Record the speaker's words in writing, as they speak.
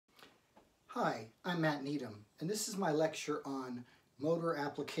Hi, I'm Matt Needham, and this is my lecture on motor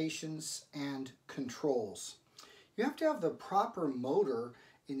applications and controls. You have to have the proper motor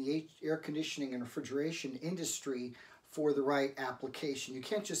in the air conditioning and refrigeration industry for the right application. You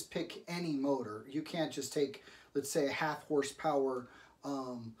can't just pick any motor. You can't just take, let's say, a half horsepower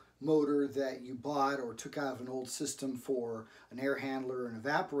motor that you bought or took out of an old system for an air handler or an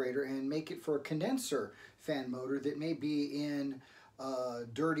evaporator and make it for a condenser fan motor that may be in a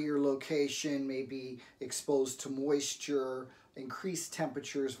dirtier location, may be exposed to moisture, increased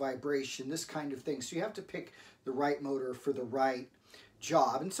temperatures, vibration, this kind of thing. So you have to pick the right motor for the right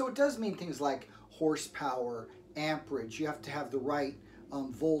job. And so it does mean things like horsepower, amperage. You have to have the right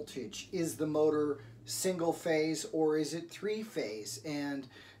voltage. Is the motor single phase or is it three phase? And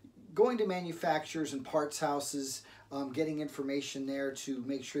going to manufacturers and parts houses, getting information there to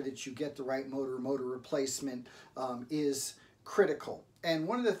make sure that you get the right motor replacement is critical. And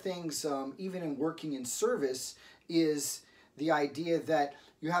one of the things, even in working in service, is the idea that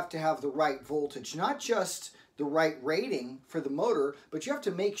you have to have the right voltage, not just the right rating for the motor, but you have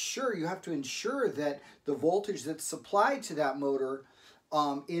to make sure, you have to ensure that the voltage that's supplied to that motor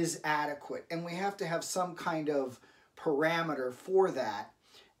is adequate. And we have to have some kind of parameter for that.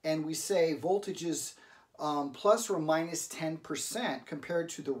 And we say voltages plus or minus 10% compared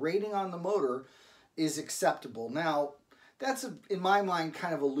to the rating on the motor is acceptable. Now, that's, in my mind,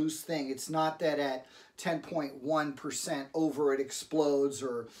 kind of a loose thing. It's not that at 10.1% over it explodes,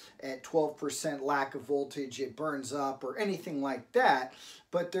 or at 12% lack of voltage it burns up, or anything like that,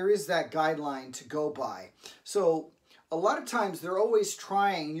 but there is that guideline to go by. So a lot of times they're always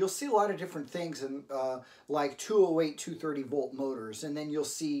trying, you'll see a lot of different things in like 208, 230 volt motors, and then you'll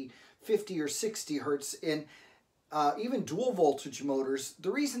see 50 or 60 hertz in even dual voltage motors.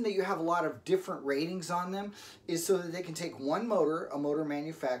 The reason that you have a lot of different ratings on them is so that they can take one motor, a motor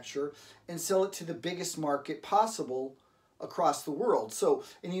manufacturer, and sell it to the biggest market possible across the world. So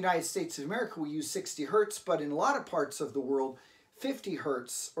in the United States of America, we use 60 hertz, but in a lot of parts of the world, 50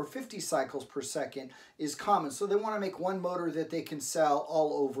 hertz or 50 cycles per second is common. So they want to make one motor that they can sell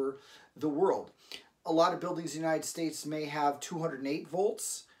all over the world. A lot of buildings in the United States may have 208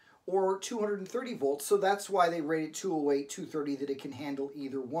 volts or 230 volts, so that's why they rate it 208, 230, that it can handle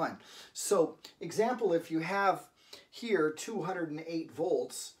either one. So, example, if you have here 208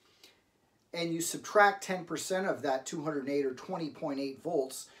 volts, and you subtract 10% of that 208, or 20.8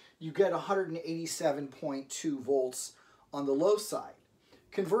 volts, you get 187.2 volts on the low side.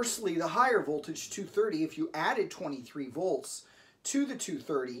 Conversely, the higher voltage, 230, if you added 23 volts to the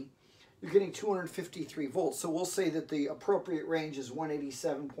 230, you're getting 253 volts. So we'll say that the appropriate range is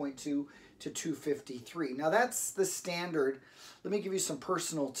 187.2 to 253. Now that's the standard. Let me give you some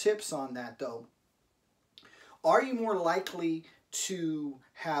personal tips on that though. Are you more likely to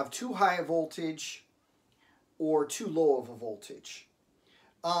have too high a voltage or too low of a voltage?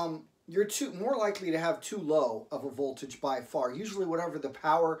 You're more likely to have too low of a voltage by far. Usually whatever the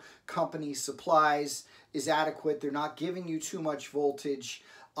power company supplies is adequate. They're not giving you too much voltage.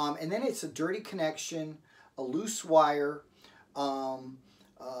 And then it's a dirty connection, a loose wire, a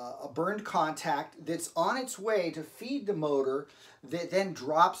burned contact that's on its way to feed the motor that then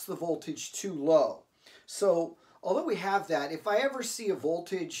drops the voltage too low. So although we have that, if I ever see a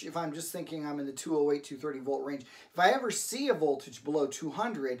voltage, if I'm just thinking I'm in the 208, 230 volt range, if I ever see a voltage below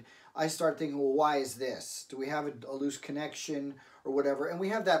 200, I start thinking, well, why is this? Do we have a loose connection or whatever? And we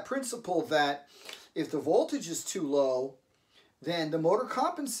have that principle that if the voltage is too low, then the motor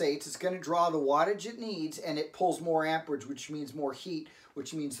compensates. It's going to draw the wattage it needs, and it pulls more amperage, which means more heat,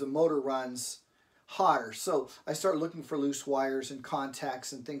 which means the motor runs hotter. So I start looking for loose wires and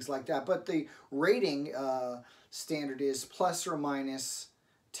contacts and things like that. But the rating standard is plus or minus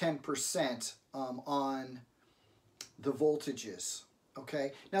 10% on the voltages.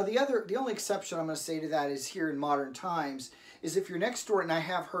 Okay. Now the only exception I'm going to say to that is here in modern times is if you're next door, and I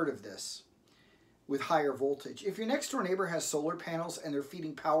have heard of this, with higher voltage. If your next door neighbor has solar panels and they're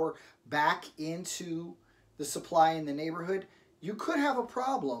feeding power back into the supply in the neighborhood, you could have a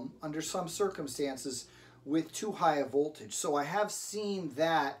problem under some circumstances with too high a voltage. So I have seen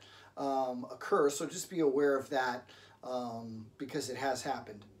that occur, so just be aware of that because it has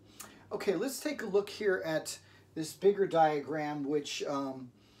happened. Okay, let's take a look here at this bigger diagram, which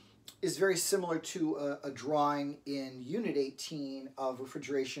is very similar to a drawing in Unit 18 of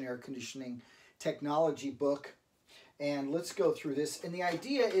Refrigeration Air Conditioning Technology book. And let's go through this. And the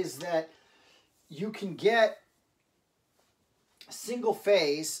idea is that you can get single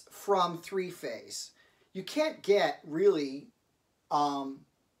phase from three phase. You can't get really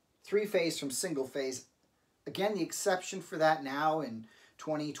three phase from single phase. Again, the exception for that now in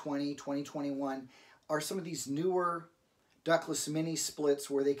 2020, 2021 are some of these newer ductless mini splits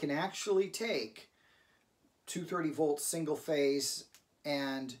where they can actually take 230 volt single phase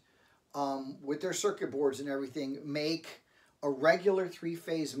and with their circuit boards and everything make a regular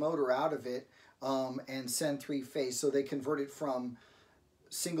 3-phase motor out of it and send 3-phase. So they convert it from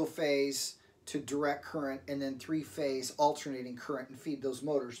single phase to direct current and then 3-phase alternating current and feed those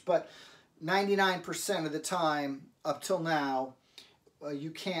motors. But 99% of the time up till now,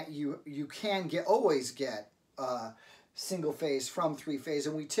 you can always get single phase from 3-phase,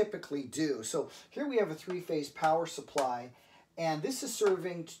 and we typically do. So here we have a 3-phase power supply, and this is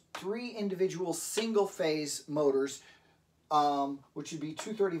serving 3 individual single phase motors, which would be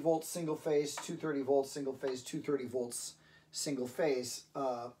 230 volts single phase, 230 volts single phase, 230 volts single phase.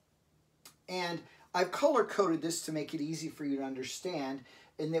 And I've color coded this to make it easy for you to understand,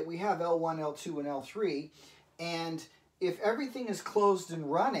 in that we have L1, L2, and L3, and if everything is closed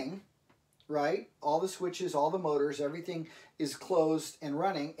and running, right, all the switches, all the motors, everything is closed and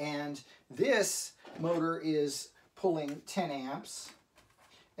running, and this motor is pulling 10 amps,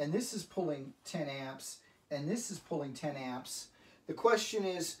 and this is pulling 10 amps, and this is pulling 10 amps. The question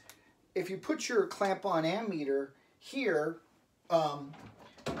is, if you put your clamp-on ammeter here,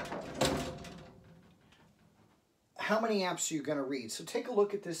 how many amps are you going to read? So take a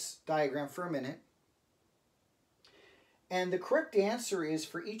look at this diagram for a minute. And the correct answer is,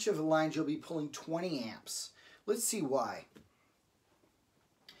 for each of the lines, you'll be pulling 20 amps. Let's see why.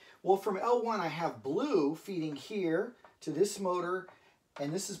 Well, from L1, I have blue feeding here to this motor,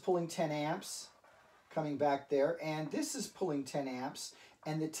 and this is pulling 10 amps coming back there, and this is pulling 10 amps,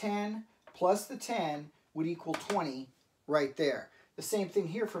 and the 10 plus the 10 would equal 20 right there. The same thing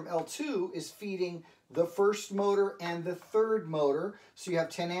here from L2 is feeding the first motor and the third motor, so you have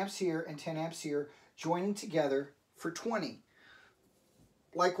 10 amps here and 10 amps here joining together for 20.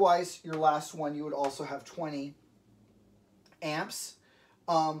 Likewise, your last one, you would also have 20 amps.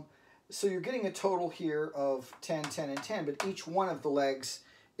 So you're getting a total here of 10, 10, and 10, but each one of the legs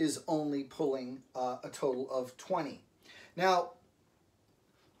is only pulling a total of 20. Now,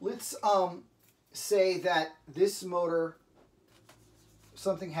 let's say that this motor,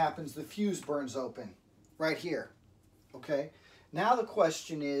 something happens, the fuse burns open right here, okay? Now the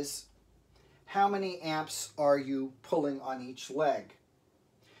question is, how many amps are you pulling on each leg?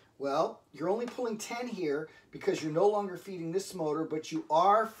 Well, you're only pulling 10 here because you're no longer feeding this motor, but you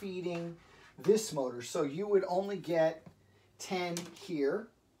are feeding this motor. So you would only get 10 here.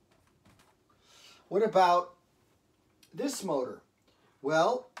 What about this motor?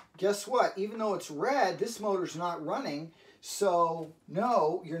 Well, guess what? Even though it's red, this motor's not running. So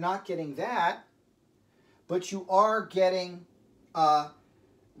no, you're not getting that, but you are getting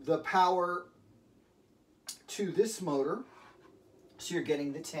the power to this motor, so you're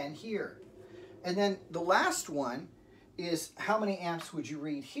getting the 10 here. And then the last one is, how many amps would you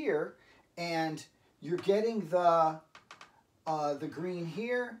read here? And you're getting the green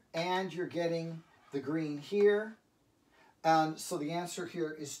here, and you're getting the green here. So the answer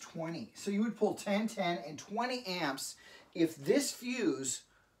here is 20. So you would pull 10, 10, and 20 amps if this fuse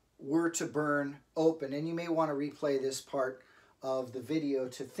were to burn open. And you may want to replay this part of the video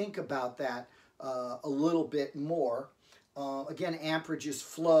to think about that a little bit more. Again, amperage is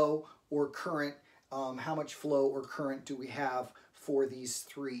flow or current. How much flow or current do we have for these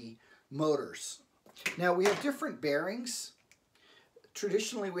 3 motors? Now, we have different bearings.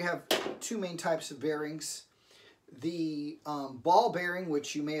 Traditionally, we have 2 main types of bearings. The ball bearing,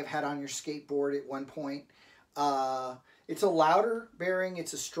 which you may have had on your skateboard at one point, it's a louder bearing,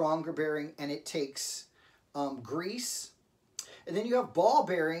 it's a stronger bearing, and it takes grease. And then you have ball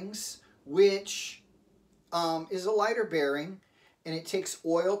bearings, which is a lighter bearing, and it takes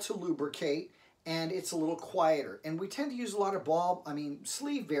oil to lubricate, and it's a little quieter. And we tend to use a lot of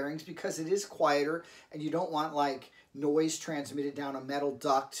sleeve bearings because it is quieter, and you don't want like noise transmitted down a metal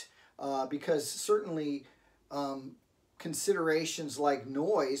duct, because certainly considerations like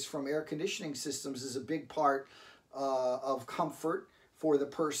noise from air conditioning systems is a big part of comfort for the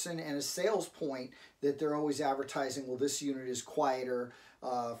person, and a sales point that they're always advertising, well, this unit is quieter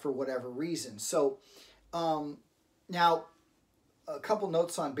for whatever reason. So now a couple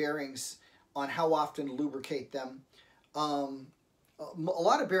notes on bearings, on how often to lubricate them. A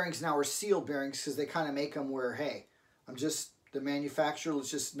lot of bearings now are sealed bearings because they kind of make them where, hey, I'm just the manufacturer,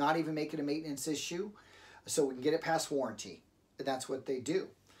 let's just not even make it a maintenance issue so we can get it past warranty. And that's what they do.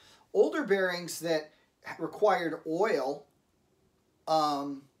 Older bearings that required oil,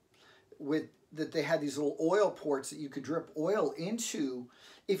 that they had these little oil ports that you could drip oil into.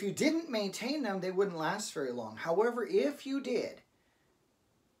 If you didn't maintain them, they wouldn't last very long. However, if you did,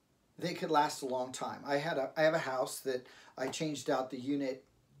 they could last a long time. I have a house that I changed out the unit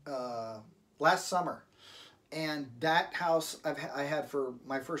last summer, and that house I had for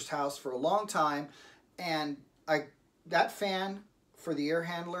my first house for a long time, and that fan for the air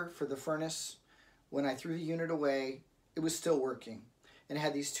handler for the furnace, when I threw the unit away, it was still working. And it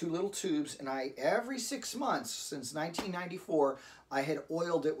had these two little tubes, and every 6 months since 1994, I had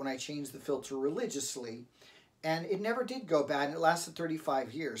oiled it when I changed the filter religiously, and it never did go bad, and it lasted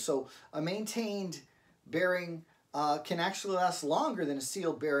 35 years. So a maintained bearing can actually last longer than a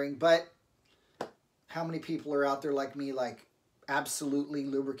sealed bearing, but how many people are out there like me, like absolutely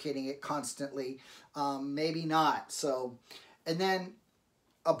lubricating it constantly? Maybe not. So, and then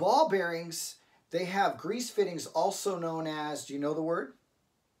ball bearings, they have grease fittings, also known as, do you know the word?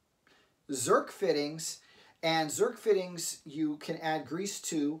 Zerk fittings. And Zerk fittings you can add grease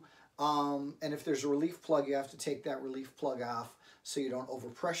to, and if there's a relief plug, you have to take that relief plug off so you don't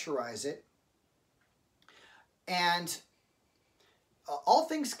overpressurize it. And all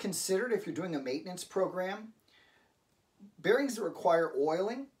things considered, if you're doing a maintenance program, bearings that require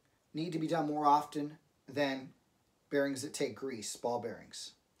oiling need to be done more often than bearings that take grease, ball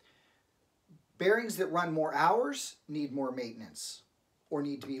bearings. Bearings that run more hours need more maintenance or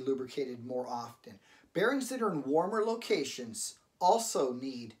need to be lubricated more often. Bearings that are in warmer locations also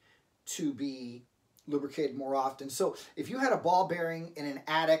need to be lubricated more often. So if you had a ball bearing in an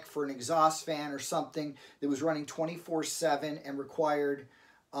attic for an exhaust fan or something that was running 24/7 and required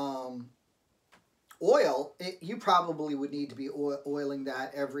oil, you probably would need to be oiling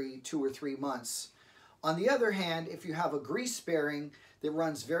that every 2 or 3 months. On the other hand, if you have a grease bearing that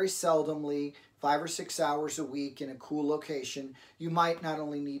runs very seldomly, 5 or 6 hours a week in a cool location, you might not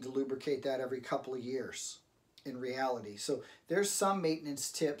only need to lubricate that every couple of years in reality. So there's some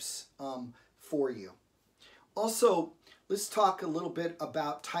maintenance tips for you. Also, let's talk a little bit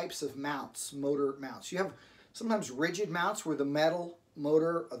about types of mounts, motor mounts. You have sometimes rigid mounts where the metal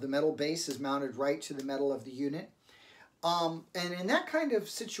motor of the metal base is mounted right to the metal of the unit. And in that kind of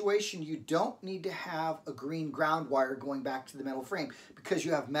situation, you don't need to have a green ground wire going back to the metal frame because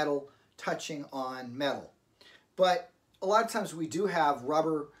you have metal touching on metal. But a lot of times we do have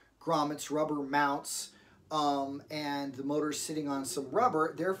rubber grommets, rubber mounts, and the motor's sitting on some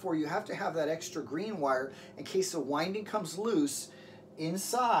rubber. Therefore, you have to have that extra green wire in case the winding comes loose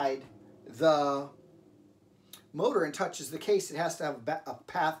inside the motor and touches the case. It has to have a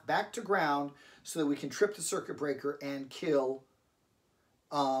path back to ground so that we can trip the circuit breaker and kill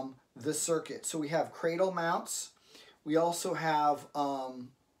the circuit. So we have cradle mounts. We also have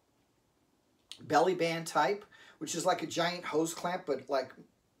belly band type, which is like a giant hose clamp, but like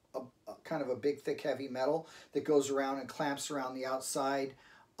a kind of a big, thick, heavy metal that goes around and clamps around the outside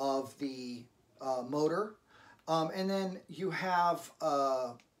of the motor. And then you have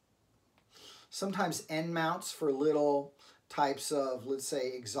sometimes end mounts for little types of, let's say,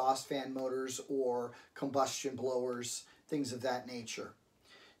 exhaust fan motors or combustion blowers, things of that nature.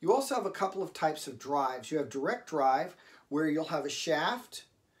 You also have a couple of types of drives. You have direct drive, where you'll have a shaft,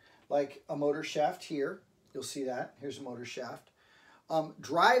 like a motor shaft here. You'll see that. Here's a motor shaft.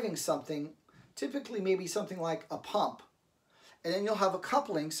 Driving something, typically maybe something like a pump. And then you'll have a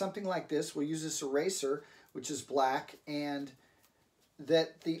coupling, something like this. We'll use this eraser, which is black, and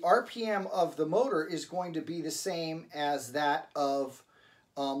that the RPM of the motor is going to be the same as that of,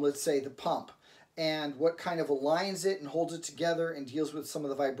 let's say, the pump. And what kind of aligns it and holds it together and deals with some of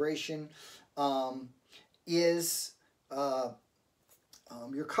the vibration is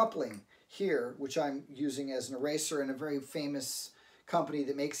your coupling here, which I'm using as an eraser. And a very famous company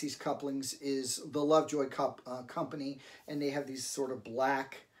that makes these couplings is the Lovejoy company, and they have these sort of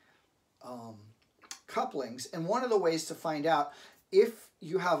black couplings. And one of the ways to find out if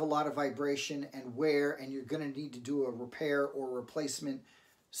you have a lot of vibration and wear and you're going to need to do a repair or replacement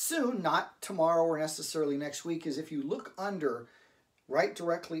soon, not tomorrow or necessarily next week, is if you look under, right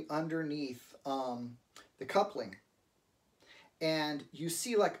directly underneath the coupling, and you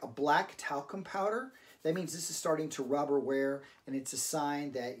see like a black talcum powder, that means this is starting to rub or wear, and it's a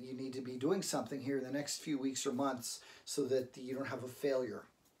sign that you need to be doing something here in the next few weeks or months so that you don't have a failure.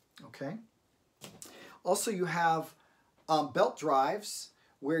 Okay? Also, you have belt drives,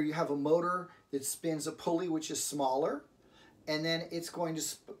 where you have a motor that spins a pulley which is smaller, and then it's going to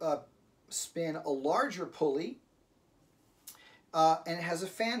spin a larger pulley, and it has a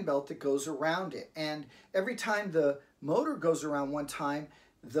fan belt that goes around it. And every time the motor goes around one time,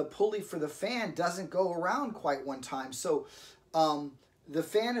 the pulley for the fan doesn't go around quite one time. So the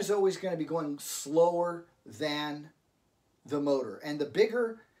fan is always going to be going slower than the motor. And the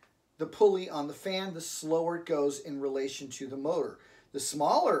bigger the pulley on the fan, the slower it goes in relation to the motor. The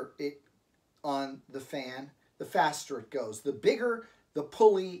smaller it on the fan, the faster it goes. The bigger the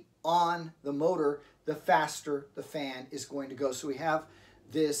pulley on the motor, the faster the fan is going to go. So we have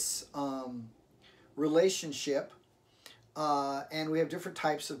this relationship, and we have different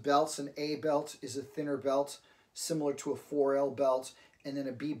types of belts. An A belt is a thinner belt, similar to a 4L belt, and then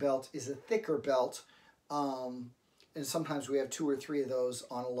a B belt is a thicker belt, and sometimes we have 2 or 3 of those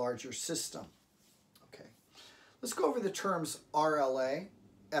on a larger system. Okay, let's go over the terms RLA,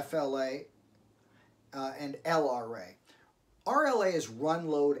 FLA, and LRA. RLA is run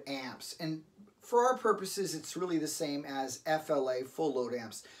load amps, and for our purposes it's really the same as FLA, full load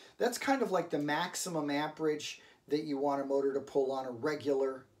amps. That's kind of like the maximum amperage that you want a motor to pull on a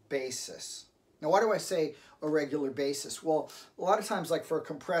regular basis. Now, why do I say a regular basis? Well, a lot of times, like for a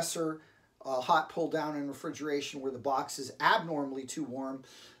compressor, hot pull down in refrigeration where the box is abnormally too warm,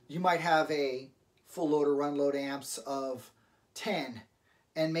 you might have a full load or run load amps of 10,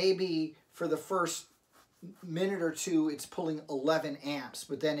 and maybe for the first minute or two it's pulling 11 amps,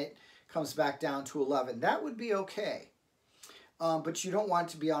 but then it comes back down to 11. That would be okay, but you don't want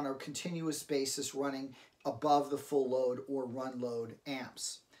to be on a continuous basis running above the full load or run load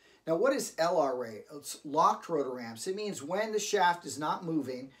amps. Now, what is LRA? It's locked rotor amps. It means when the shaft is not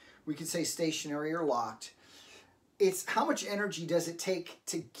moving, we could say stationary or locked, it's how much energy does it take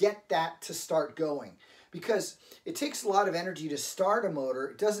to get that to start going? Because it takes a lot of energy to start a motor.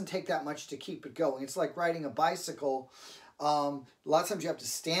 It doesn't take that much to keep it going. It's like riding a bicycle. A lot of times you have to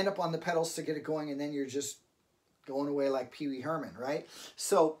stand up on the pedals to get it going, and then you're just going away like Pee Wee Herman, right?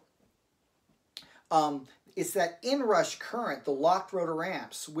 So it's that inrush current, the locked rotor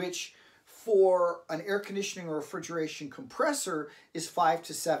amps, which for an air conditioning or refrigeration compressor is 5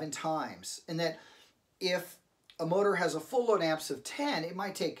 to 7 times. And that if a motor has a full load amps of 10, it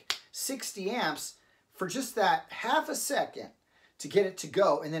might take 60 amps for just that half a second to get it to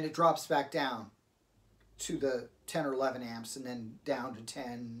go, and then it drops back down to the 10 or 11 amps, and then down to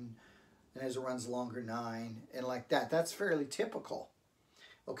 10, and as it runs longer, 9, and like that. That's fairly typical.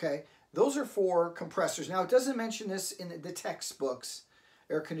 Okay, those are for compressors. Now, it doesn't mention this in the textbooks,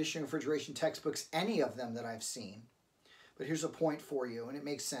 air conditioning, refrigeration textbooks, any of them that I've seen. But here's a point for you, and it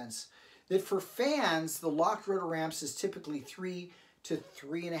makes sense. That for fans, the locked rotor amps is typically 3 to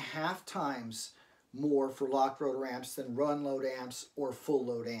 3.5 times more for locked rotor amps than run load amps or full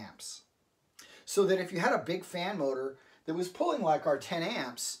load amps. So that if you had a big fan motor that was pulling like our 10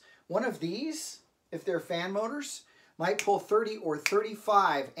 amps, one of these, if they're fan motors, might pull 30 or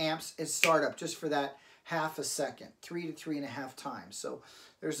 35 amps at startup just for that half a second, 3 to 3.5 times. So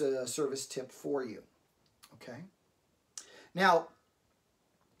there's a service tip for you. Okay. Now,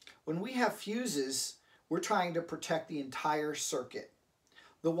 when we have fuses, we're trying to protect the entire circuit.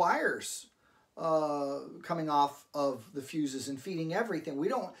 The wires coming off of the fuses and feeding everything.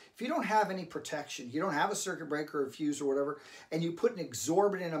 If you don't have any protection, you don't have a circuit breaker or a fuse or whatever, and you put an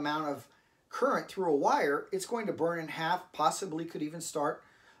exorbitant amount of current through a wire, it's going to burn in half, possibly could even start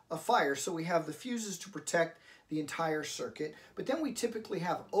a fire. So we have the fuses to protect the entire circuit, but then we typically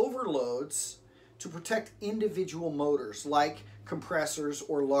have overloads to protect individual motors like compressors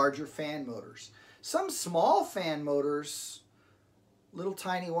or larger fan motors. Some small fan motors, little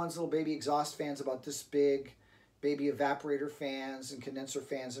tiny ones, little baby exhaust fans about this big, baby evaporator fans and condenser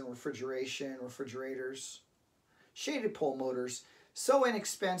fans in refrigeration, refrigerators, shaded pole motors, so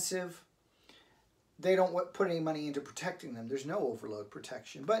inexpensive, they don't put any money into protecting them. There's no overload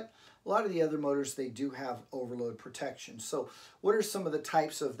protection. But a lot of the other motors, they do have overload protection. So what are some of the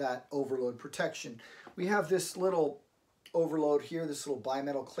types of that overload protection? We have this little overload here, this little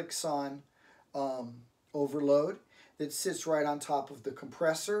bimetal clicks-on overload that sits right on top of the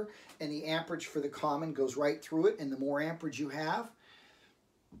compressor, and the amperage for the common goes right through it. And the more amperage you have,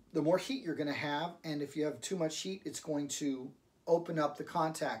 the more heat you're going to have. And if you have too much heat, it's going to open up the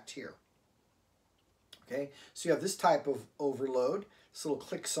contact here. Okay, so you have this type of overload, this little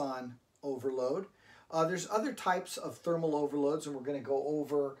clicks-on overload. There's other types of thermal overloads, and we're going to go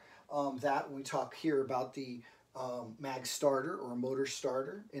over that when we talk here about the mag starter or motor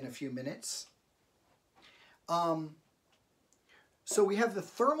starter in a few minutes. So we have the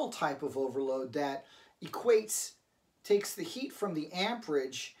thermal type of overload that takes the heat from the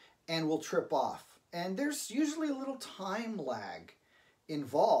amperage and will trip off. And there's usually a little time lag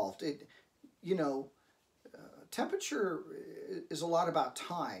involved. Temperature is a lot about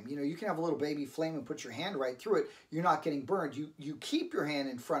time. You can have a little baby flame and put your hand right through it. You're not getting burned. You keep your hand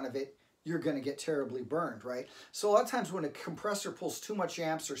in front of it, you're going to get terribly burned, right? So a lot of times when a compressor pulls too much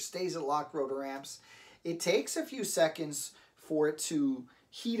amps or stays at locked rotor amps, it takes a few seconds for it to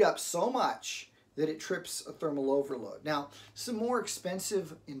heat up so much that it trips a thermal overload. Now, some more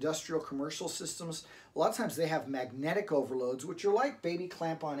expensive industrial commercial systems, a lot of times they have magnetic overloads, which are like baby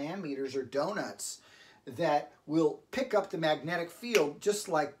clamp-on ammeters or donuts that will pick up the magnetic field just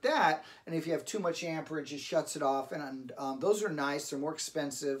like that. And if you have too much amperage, it shuts it off. And those are nice. They're more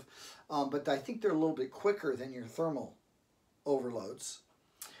expensive, but I think they're a little bit quicker than your thermal overloads.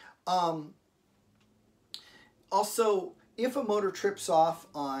 Also, if a motor trips off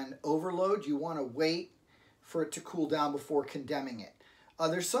on overload, you want to wait for it to cool down before condemning it.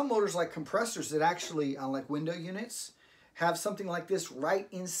 There's some motors like compressors that actually, like window units, have something like this right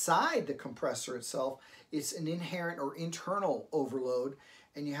inside the compressor itself. It's an inherent or internal overload,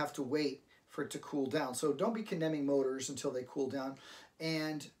 and you have to wait for it to cool down. So don't be condemning motors until they cool down.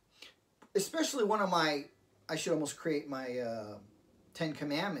 And especially one of my, I should almost create my 10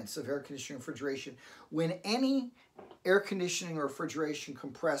 commandments of air conditioning and refrigeration. When any air conditioning or refrigeration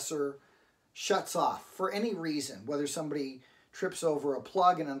compressor shuts off for any reason, whether somebody trips over a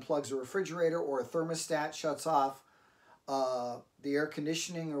plug and unplugs a refrigerator, or a thermostat shuts off the air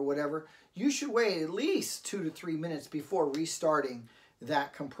conditioning or whatever, you should wait at least 2 to 3 minutes before restarting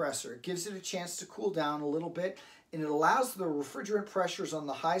that compressor. It gives it a chance to cool down a little bit, and it allows the refrigerant pressures on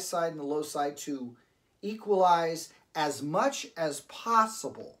the high side and the low side to equalize as much as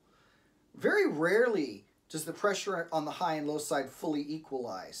possible. Very rarely does the pressure on the high and low side fully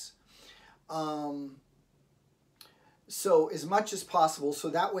equalize. So as much as possible, so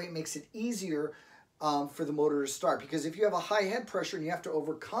that way it makes it easier for the motor to start. Because if you have a high head pressure and you have to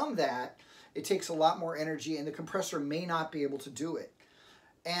overcome that, it takes a lot more energy, and the compressor may not be able to do it.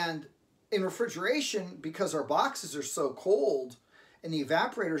 And in refrigeration, because our boxes are so cold and the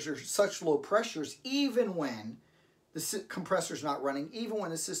evaporators are such low pressures, even when the compressor's not running, even when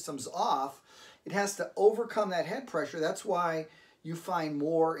the system's off, it has to overcome that head pressure. That's why you find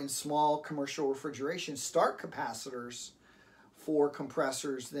more in small commercial refrigeration start capacitors for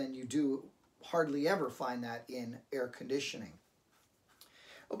compressors than you do hardly ever find that in air conditioning.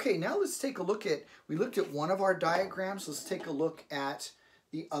 Okay, now let's take a look at, we looked at one of our diagrams. Let's take a look at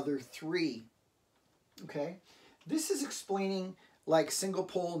the other three. Okay, this is explaining like single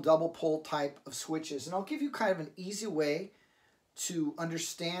pole, double pole type of switches. And I'll give you kind of an easy way to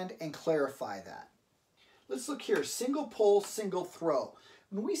understand and clarify that. Let's look here, single pole, single throw.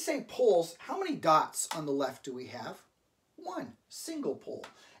 When we say poles, how many dots on the left do we have? One, single pole.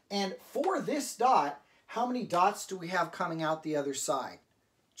 And for this dot, how many dots do we have coming out the other side?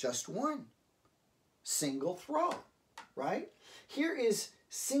 Just one, single throw, right? Here is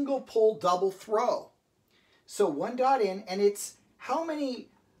single pole, double throw. So one dot in, and it's how many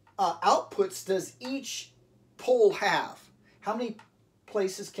outputs does each pole have? How many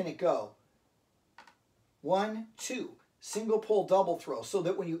places can it go? 1, 2, single pole, double throw. So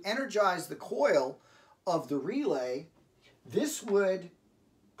that when you energize the coil of the relay, this would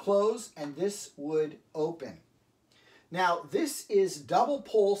close and this would open. Now this is double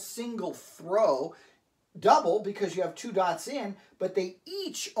pole, single throw. Double because you have 2 dots in, but they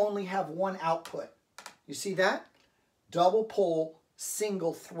each only have 1 output. You see that? Double pole,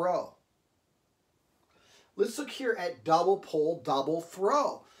 single throw. Let's look here at double pole, double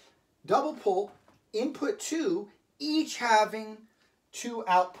throw. Double pole, input 2, each having 2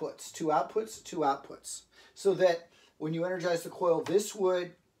 outputs. 2 outputs, 2 outputs. So that when you energize the coil, this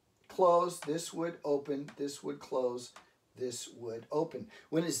would close, this would open, this would close, this would open.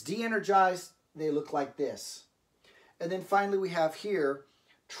 When it's de-energized, they look like this. And then finally we have here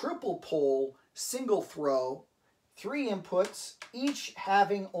triple pole, single throw, 3 inputs, each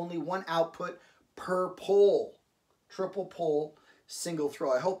having only 1 output per pole. Triple pole, single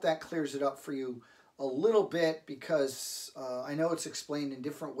throw. I hope that clears it up for you a little bit, because I know it's explained in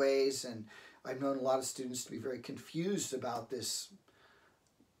different ways, and I've known a lot of students to be very confused about this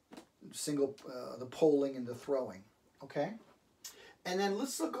single, the polling and the throwing. Okay? And then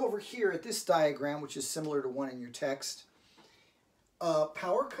let's look over here at this diagram, which is similar to one in your text.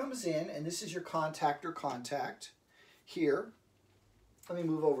 Power comes in, and this is your contactor contact here. Let me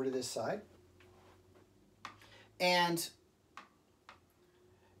move over to this side. And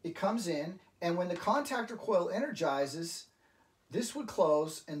it comes in, and when the contactor coil energizes, this would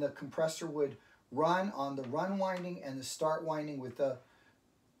close, and the compressor would run on the run winding and the start winding with the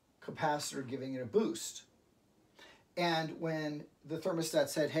capacitor giving it a boost. And when the thermostat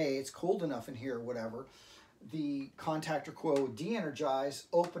said, hey, it's cold enough in here or whatever, the contactor coil would de-energize,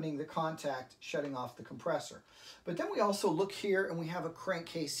 opening the contact, shutting off the compressor. But then we also look here and we have a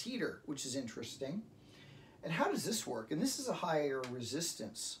crankcase heater, which is interesting. And how does this work? And this is a higher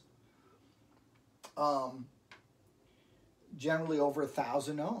resistance. generally over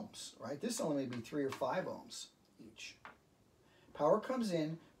 1,000 ohms, right? This only may be 3 or 5 ohms each. Power comes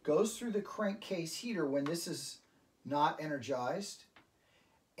in, goes through the crankcase heater when this is not energized,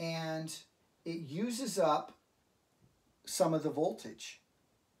 and it uses up some of the voltage.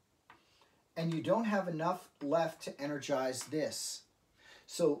 And you don't have enough left to energize this.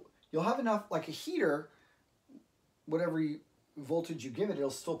 So you'll have enough, like a heater, whatever voltage you give it, it'll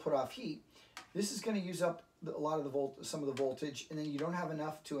still put off heat. This is going to use up a lot of the some of the voltage, and then you don't have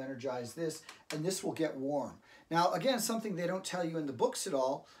enough to energize this, and this will get warm. Now, again, something they don't tell you in the books at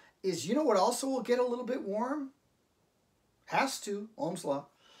all is, you know what also will get a little bit warm? Has to, Ohm's law,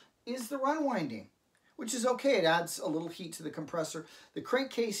 is the run winding, which is okay. It adds a little heat to the compressor. The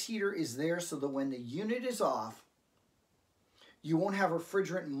crankcase heater is there so that when the unit is off, you won't have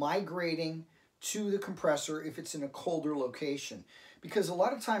refrigerant migrating to the compressor if it's in a colder location. Because a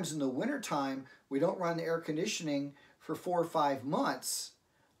lot of times in the wintertime, we don't run the air conditioning for 4 or 5 months.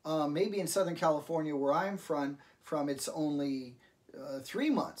 Maybe in Southern California, where I'm from it's only 3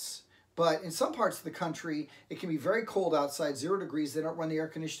 months. But in some parts of the country, it can be very cold outside, 0 degrees. They don't run the air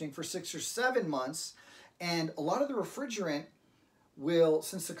conditioning for 6 or 7 months. And a lot of the refrigerant will,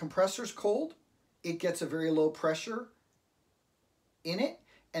 since the compressor's cold, it gets a very low pressure in it,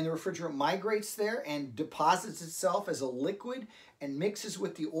 and the refrigerant migrates there and deposits itself as a liquid and mixes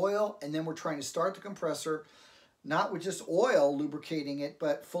with the oil, and then we're trying to start the compressor not with just oil lubricating it,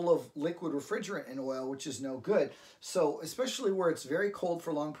 but full of liquid refrigerant and oil, which is no good. So especially where it's very cold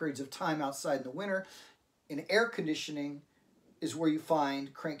for long periods of time outside in the winter, in air conditioning is where you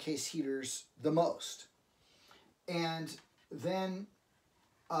find crankcase heaters the most. And then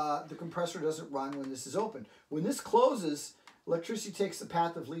the compressor doesn't run when this is open. When this closes, electricity takes the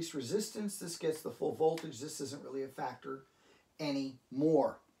path of least resistance. This gets the full voltage. This isn't really a factor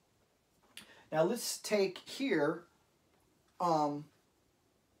anymore. Now let's take here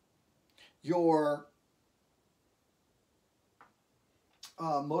your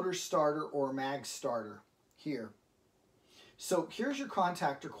motor starter or mag starter here. So here's your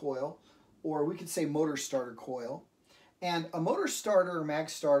contactor coil, or we could say motor starter coil. And a motor starter or mag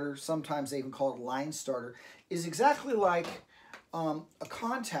starter, sometimes they even call it line starter, is exactly like a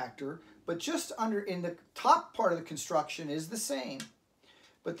contactor, but just in the top part of the construction is the same.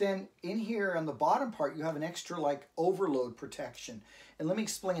 But then in here on the bottom part, you have an extra like overload protection. And let me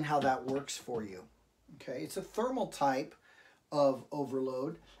explain how that works for you. Okay, it's a thermal type of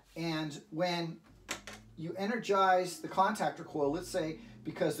overload. And when you energize the contactor coil, let's say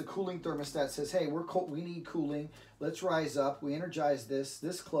because the cooling thermostat says, hey, we need cooling, let's rise up. We energize this,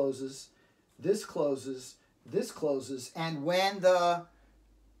 this closes, this closes, this closes. And when the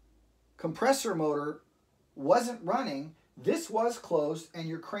compressor motor wasn't running, this was closed and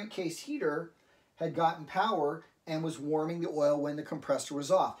your crankcase heater had gotten power and was warming the oil when the compressor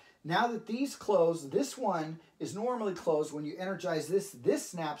was off. Now that these close, this one is normally closed. When you energize this, this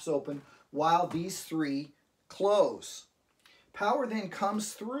snaps open while these three close. Power then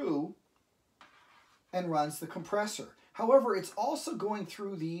comes through and runs the compressor. However, it's also going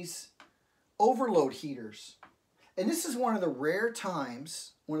through these overload heaters. And this is one of the rare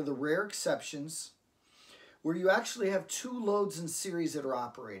times, one of the rare exceptions, where you actually have 2 loads in series that are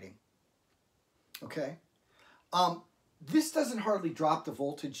operating. Okay? This doesn't hardly drop the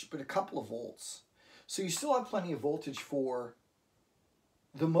voltage, but a couple of volts. So you still have plenty of voltage for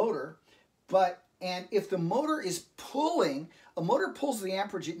the motor. And if the motor is pulling, a motor pulls the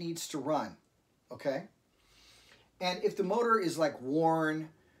amperage it needs to run. Okay? And if the motor is like worn,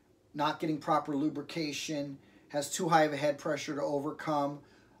 not getting proper lubrication, has too high of a head pressure to overcome,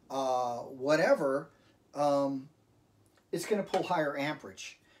 whatever, it's going to pull higher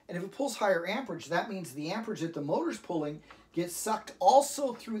amperage. And if it pulls higher amperage, that means the amperage that the motor's pulling gets sucked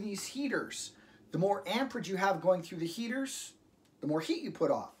also through these heaters. The more amperage you have going through the heaters, the more heat you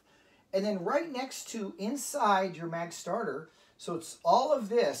put off. And then right next to inside your mag starter, so it's all of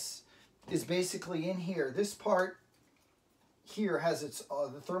this is basically in here. This part here has its,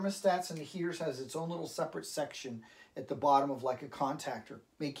 the thermostats and the heaters has its own little separate section at the bottom of like a contactor,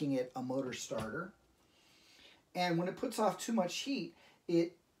 making it a motor starter. And when it puts off too much heat,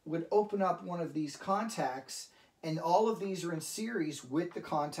 it would open up one of these contacts, and all of these are in series with the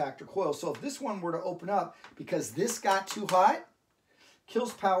contactor coil. So if this one were to open up because this got too hot,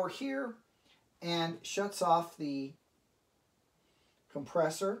 kills power here and shuts off the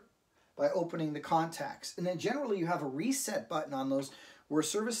compressor by opening the contacts. And then generally you have a reset button on those where a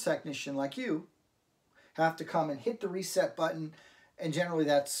service technician like you have to come and hit the reset button, and generally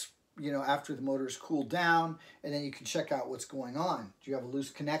that's, you know, after the motor's cooled down, and then you can check out what's going on. Do you have a loose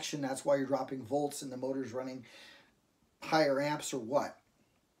connection? That's why you're dropping volts and the motor's running higher amps or what.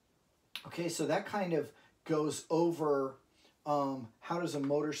 Okay, so that kind of goes over how does a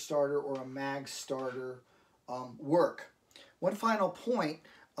motor starter or a mag starter work. One final point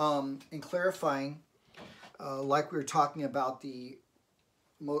in clarifying, like we were talking about the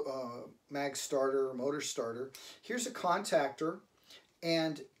mag starter or motor starter, here's a contactor,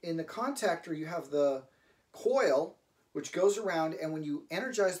 and in the contactor you have the coil which goes around, and when you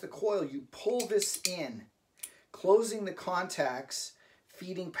energize the coil you pull this in, closing the contacts,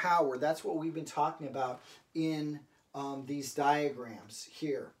 feeding power. That's what we've been talking about in these diagrams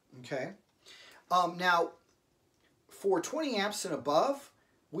here. Okay. Now, for 20 amps and above,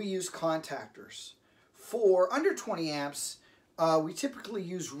 we use contactors. For under 20 amps, we typically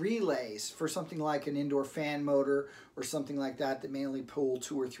use relays for something like an indoor fan motor or something like that that may only pull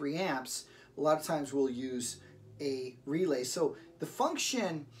 2 or 3 amps. A lot of times we'll use a relay. So the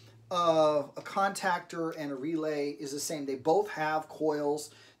function of a contactor and a relay is the same. They both have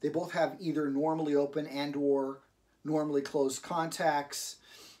coils. They both have either normally open and or normally closed contacts.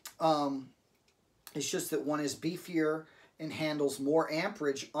 It's just that one is beefier and handles more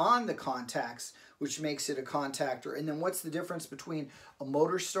amperage on the contacts, which makes it a contactor. And then what's the difference between a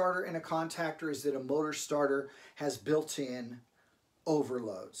motor starter and a contactor is that a motor starter has built-in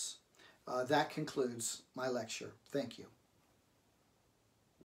overloads. That concludes my lecture. Thank you.